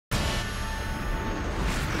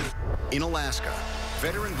In Alaska,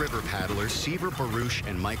 veteran river paddlers Seaver Baruch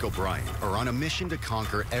and Mike O'Brien are on a mission to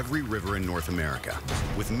conquer every river in North America.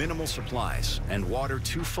 With minimal supplies and water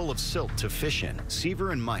too full of silt to fish in,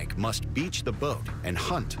 Seaver and Mike must beach the boat and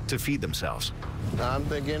hunt to feed themselves. I'm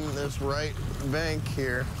thinking this right bank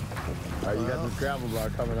here. All right, you got this gravel bar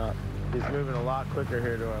coming up. He's moving a lot quicker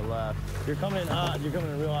here to our left. You're coming in hot. You're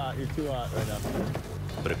coming in real hot. You're too hot right now.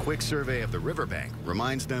 But a quick survey of the riverbank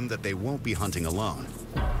reminds them that they won't be hunting alone.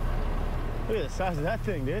 Look at the size of that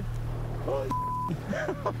thing, dude. Holy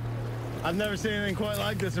I've never seen anything quite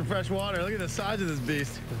like this in fresh water. Look at the size of this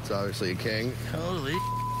beast. It's obviously a king. Holy.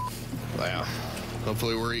 Wow.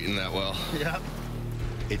 Hopefully we're eating that well. Yep.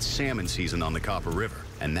 It's salmon season on the Copper River,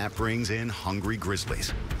 and that brings in hungry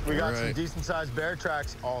grizzlies. We got some decent-sized bear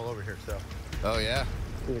tracks all over here, so. Oh, yeah?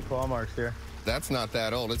 See the claw marks here. That's not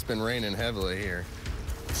that old. It's been raining heavily here.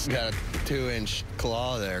 It's got a 2-inch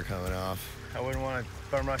claw there coming off. I wouldn't want to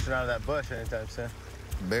come rushing out of that bush anytime soon.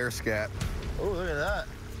 Bear scat. Oh, look at that.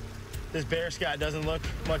 This bear scat doesn't look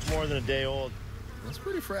much more than a day old. That's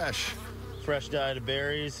pretty fresh. Fresh diet of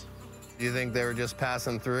berries. Do you think they were just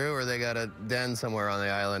passing through, or they got a den somewhere on the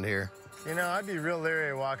island here? You know, I'd be real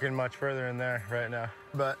leery walking much further in there right now.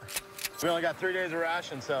 But we only got 3 days of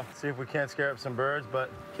ration, so see if we can't scare up some birds,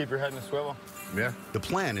 but keep your head in a swivel. Yeah. The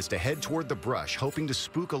plan is to head toward the brush, hoping to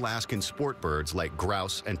spook Alaskan sport birds like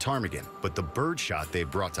grouse and ptarmigan. But the bird shot they've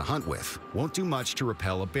brought to hunt with won't do much to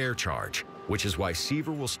repel a bear charge, which is why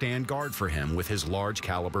Seaver will stand guard for him with his large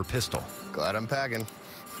caliber pistol. Glad I'm packing,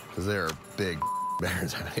 because there are big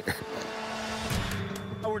bears out here.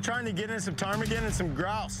 We're trying to get in some ptarmigan and some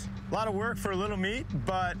grouse. A lot of work for a little meat,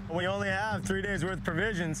 but we only have 3 days worth of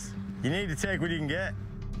provisions. You need to take what you can get.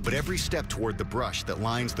 But every step toward the brush that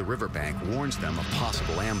lines the riverbank warns them of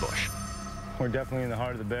possible ambush. We're definitely in the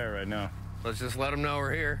heart of the bear right now. Let's just let them know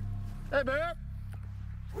we're here. Hey, bear!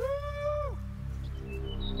 Woo!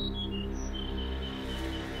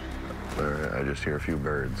 All right, I just hear a few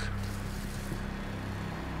birds,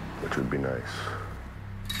 which would be nice.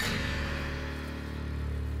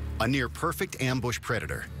 A near-perfect ambush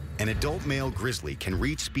predator, an adult male grizzly can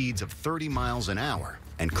reach speeds of 30 miles an hour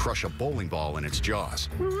and crush a bowling ball in its jaws.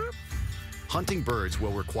 Hunting birds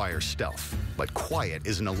will require stealth, but quiet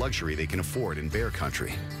isn't a luxury they can afford in bear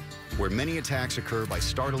country, where many attacks occur by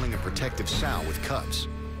startling a protective sow with cubs.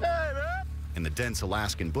 Hey, man! In the dense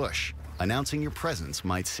Alaskan bush, announcing your presence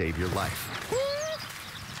might save your life.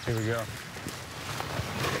 Here we go.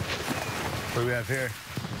 What do we have here?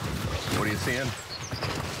 What are you seeing?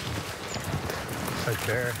 Right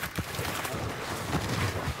there.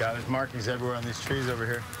 Yeah, there's markings everywhere on these trees over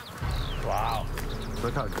here. Wow.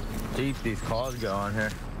 Look how deep these claws go on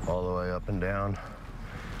here. All the way up and down.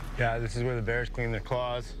 Yeah, this is where the bears clean their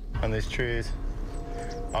claws on these trees.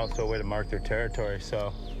 Also a way to mark their territory,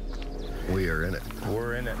 so. We are in it.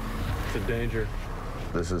 We're in it. It's a danger.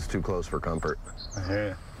 This is too close for comfort. I hear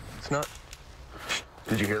you. It's not.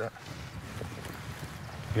 Did you hear that?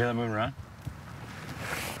 You hear that moving around?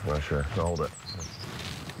 Not sure. I'll hold it.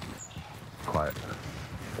 Quiet.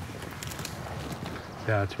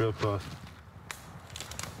 Yeah, it's real close.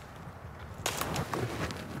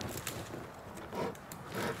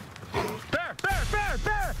 Bear! Bear! Bear!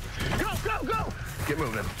 Bear! Go! Go! Go! Get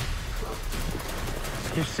moving.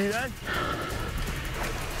 You see that?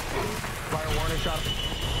 Fire warning shot.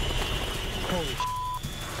 Holy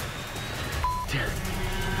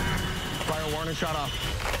Fire warning shot off.